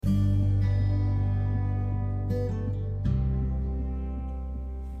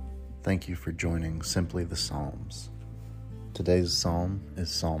Thank you for joining Simply the Psalms. Today's psalm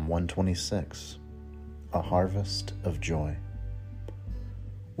is Psalm 126, A Harvest of Joy.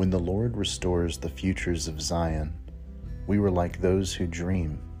 When the Lord restores the futures of Zion, we were like those who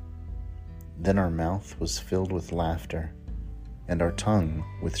dream. Then our mouth was filled with laughter, and our tongue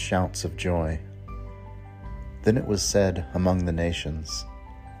with shouts of joy. Then it was said among the nations,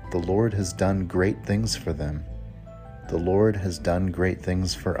 The Lord has done great things for them. The Lord has done great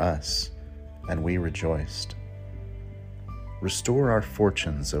things for us, and we rejoiced. Restore our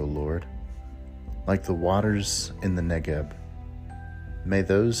fortunes, O Lord, like the waters in the Negeb. May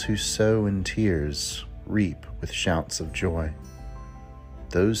those who sow in tears reap with shouts of joy.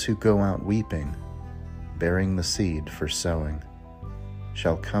 Those who go out weeping, bearing the seed for sowing,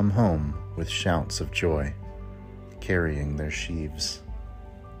 shall come home with shouts of joy, carrying their sheaves.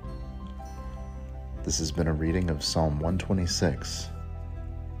 This has been a reading of Psalm 126.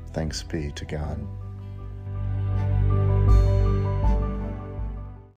 Thanks be to God.